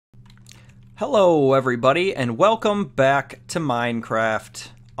Hello everybody and welcome back to Minecraft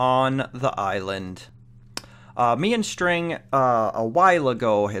on the island. Me and String a while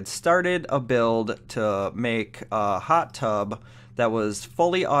ago had started a build to make a hot tub that was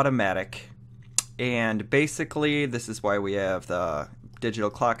fully automatic, and basically this is why we have the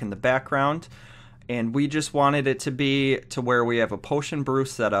digital clock in the background, and we just wanted it to be to where we have a potion brew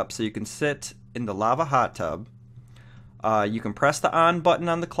set up so you can sit in the lava hot tub. You can press the on button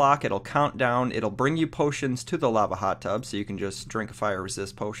on the clock, it'll count down, it'll bring you potions to the lava hot tub, so you can just drink a fire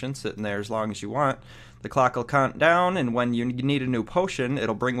resist potion, sit in there as long as you want. The clock will count down, and when you need a new potion,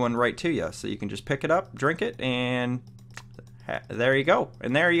 it'll bring one right to you. So you can just pick it up, drink it, and there you go.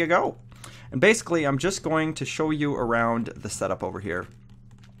 And there you go. And basically, I'm just going to show you around the setup over here.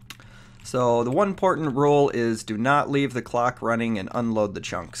 So the one important rule is do not leave the clock running and unload the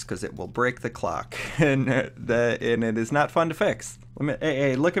chunks, because it will break the clock, and it is not fun to fix.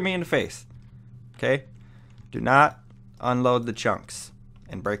 Hey, look at me in the face. Okay? Do not unload the chunks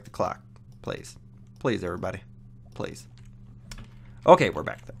and break the clock, please. Please, everybody. Please. Okay, we're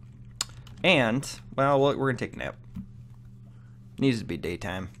back then. And, well, we're going to take a nap. Needs to be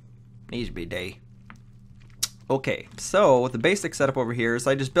daytime. Needs to be day. Okay, so the basic setup over here is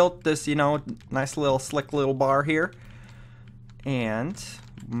I just built this, nice little slick little bar here. And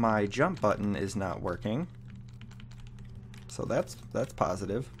my jump button is not working. So that's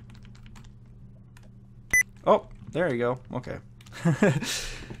positive. Oh, there you go. Okay.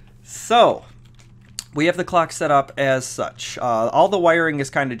 So, we have the clock set up as such. All the wiring is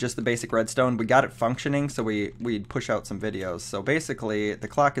kind of just the basic redstone. We got it functioning, so we'd push out some videos. So basically, the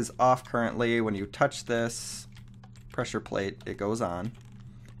clock is off currently. When you touch this pressure plate, it goes on.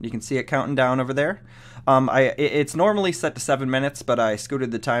 You can see it counting down over there. It's normally set to 7 minutes, but I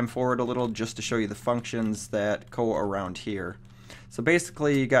scooted the time forward a little just to show you the functions that go around here. So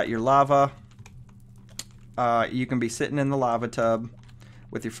basically, you got your lava. You can be sitting in the lava tub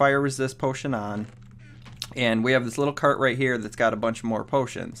with your fire resist potion on. And we have this little cart right here that's got a bunch more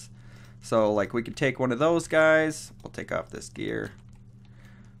potions. So, like, we could take one of those guys. We'll take off this gear.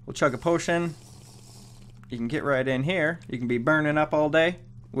 We'll chug a potion. You can get right in here. You can be burning up all day,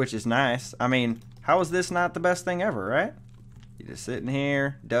 which is nice. I mean, how is this not the best thing ever, right? You just sit in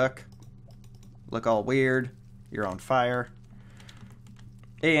here, duck, look all weird. You're on fire.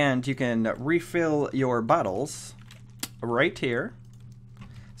 And you can refill your bottles right here.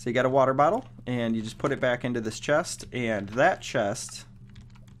 So you got a water bottle, and you just put it back into this chest, and that chest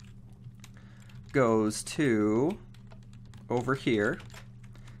goes to over here.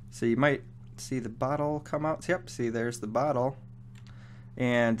 So you might see the bottle come out. Yep, see, there's the bottle.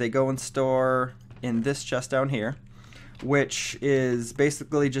 And they go and store in this chest down here, which is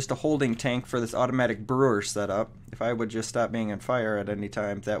basically just a holding tank for this automatic brewer setup. If I would just stop being on fire at any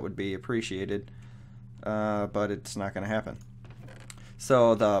time, that would be appreciated. But it's not going to happen.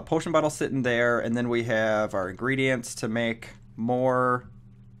 So the potion bottle's sitting there, and then we have our ingredients to make more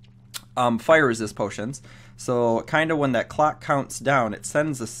fire resist potions. So kind of when that clock counts down, it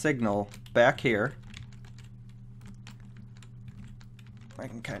sends a signal back here. I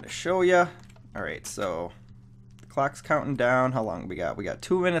can kind of show you. All right, so the clock's counting down. How long we got? We got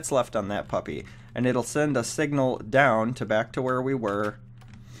 2 minutes left on that puppy, and it'll send a signal down to back to where we were,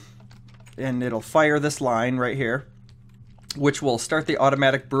 and it'll fire this line right here, which will start the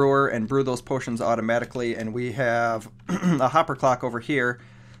automatic brewer and brew those potions automatically. And we have a hopper clock over here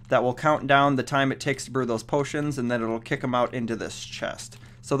that will count down the time it takes to brew those potions, and then it'll kick them out into this chest.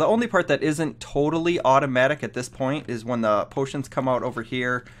 So the only part that isn't totally automatic at this point is when the potions come out over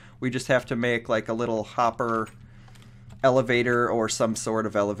here. We just have to make like a little hopper elevator or some sort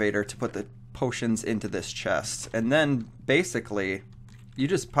of elevator to put the potions into this chest. And then basically you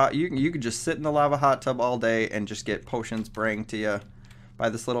just you can just sit in the lava hot tub all day and just get potions bring to you by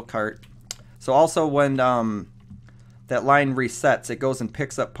this little cart. So also when that line resets, it goes and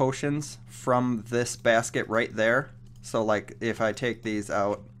picks up potions from this basket right there. So like if I take these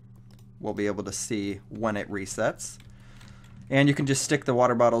out, we'll be able to see when it resets. And you can just stick the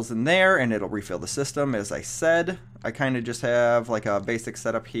water bottles in there and it'll refill the system. As I said, I kind of just have like a basic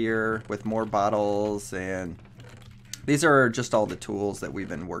setup here with more bottles, and these are just all the tools that we've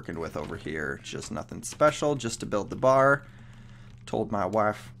been working with over here. Just nothing special, just to build the bar. Told my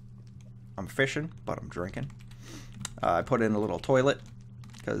wife I'm fishing, but I'm drinking. I put in a little toilet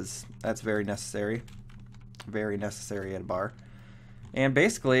because that's very necessary. Very necessary at a bar. And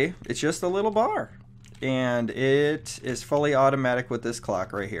basically, it's just a little bar. And it is fully automatic with this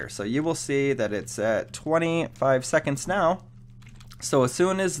clock right here. So you will see that it's at 25 seconds now. So as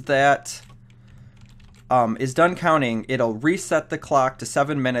soon as that is done counting, it'll reset the clock to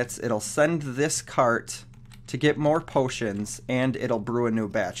 7 minutes. It'll send this cart to get more potions, and it'll brew a new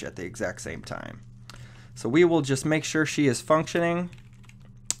batch at the exact same time. So we will just make sure she is functioning.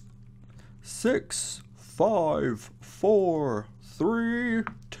 6, 5, 4, 3,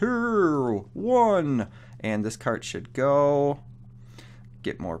 2, 1. And this cart should go.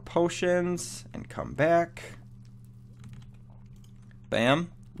 Get more potions and come back.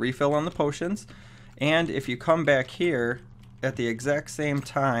 Bam. Refill on the potions. And if you come back here at the exact same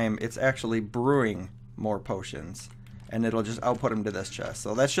time, it's actually brewing more potions. And it'll just output them to this chest.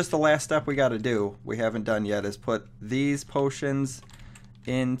 So that's just the last step we got to do. We haven't done yet is put these potions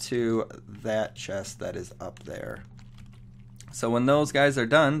into that chest that is up there. So when those guys are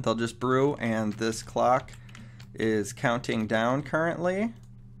done, they'll just brew, and this clock is counting down currently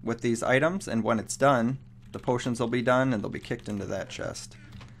with these items, and when it's done, the potions will be done and they'll be kicked into that chest.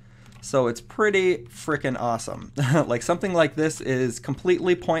 So it's pretty freaking awesome. Like, something like this is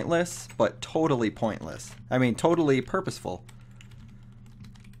completely pointless, but totally pointless. I mean, totally purposeful.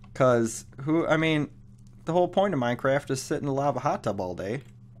 Because, the whole point of Minecraft is sit in a lava hot tub all day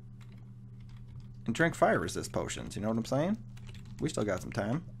and drink fire resist potions, you know what I'm saying? We still got some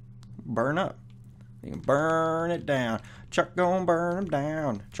time. Burn up. You can burn it down. Chuck gonna burn them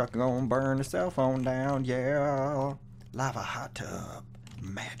down. Chuck gonna burn the cell phone down, yeah. Lava hot tub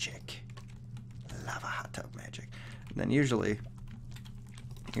magic. Lava hot tub magic. And then usually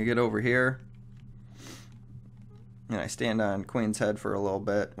you get over here and I stand on Queen's head for a little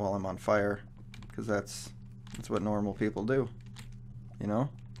bit while I'm on fire, because that's what normal people do, you know?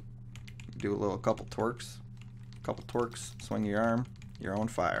 Do a couple twerks, swing your arm, you're on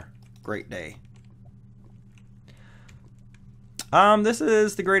fire. Great day. This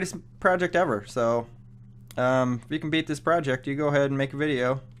is the greatest project ever, so if you can beat this project, you go ahead and make a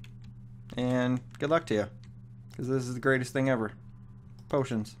video, and good luck to you, because this is the greatest thing ever.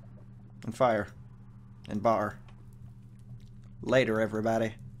 Potions, and fire, and bar. Later,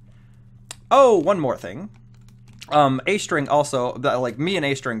 everybody. Oh, one more thing. A-String also, like, me and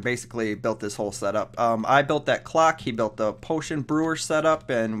A-String basically built this whole setup. I built that clock, he built the potion brewer setup,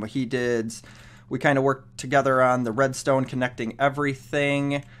 and we kind of worked together on the redstone connecting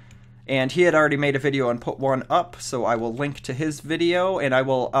everything. And he had already made a video and put one up, so I will link to his video. And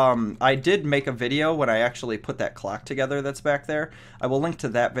I did make a video when I actually put that clock together that's back there. I will link to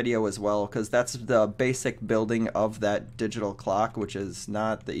that video as well, because that's the basic building of that digital clock, which is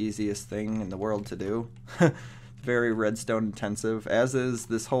not the easiest thing in the world to do. Very redstone intensive, as is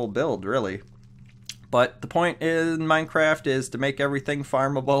this whole build, really. But the point in Minecraft is to make everything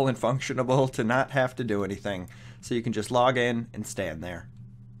farmable and functionable, to not have to do anything. So you can just log in and stand there.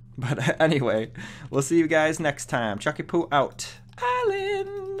 But anyway, we'll see you guys next time. Chucky Poo out. Island.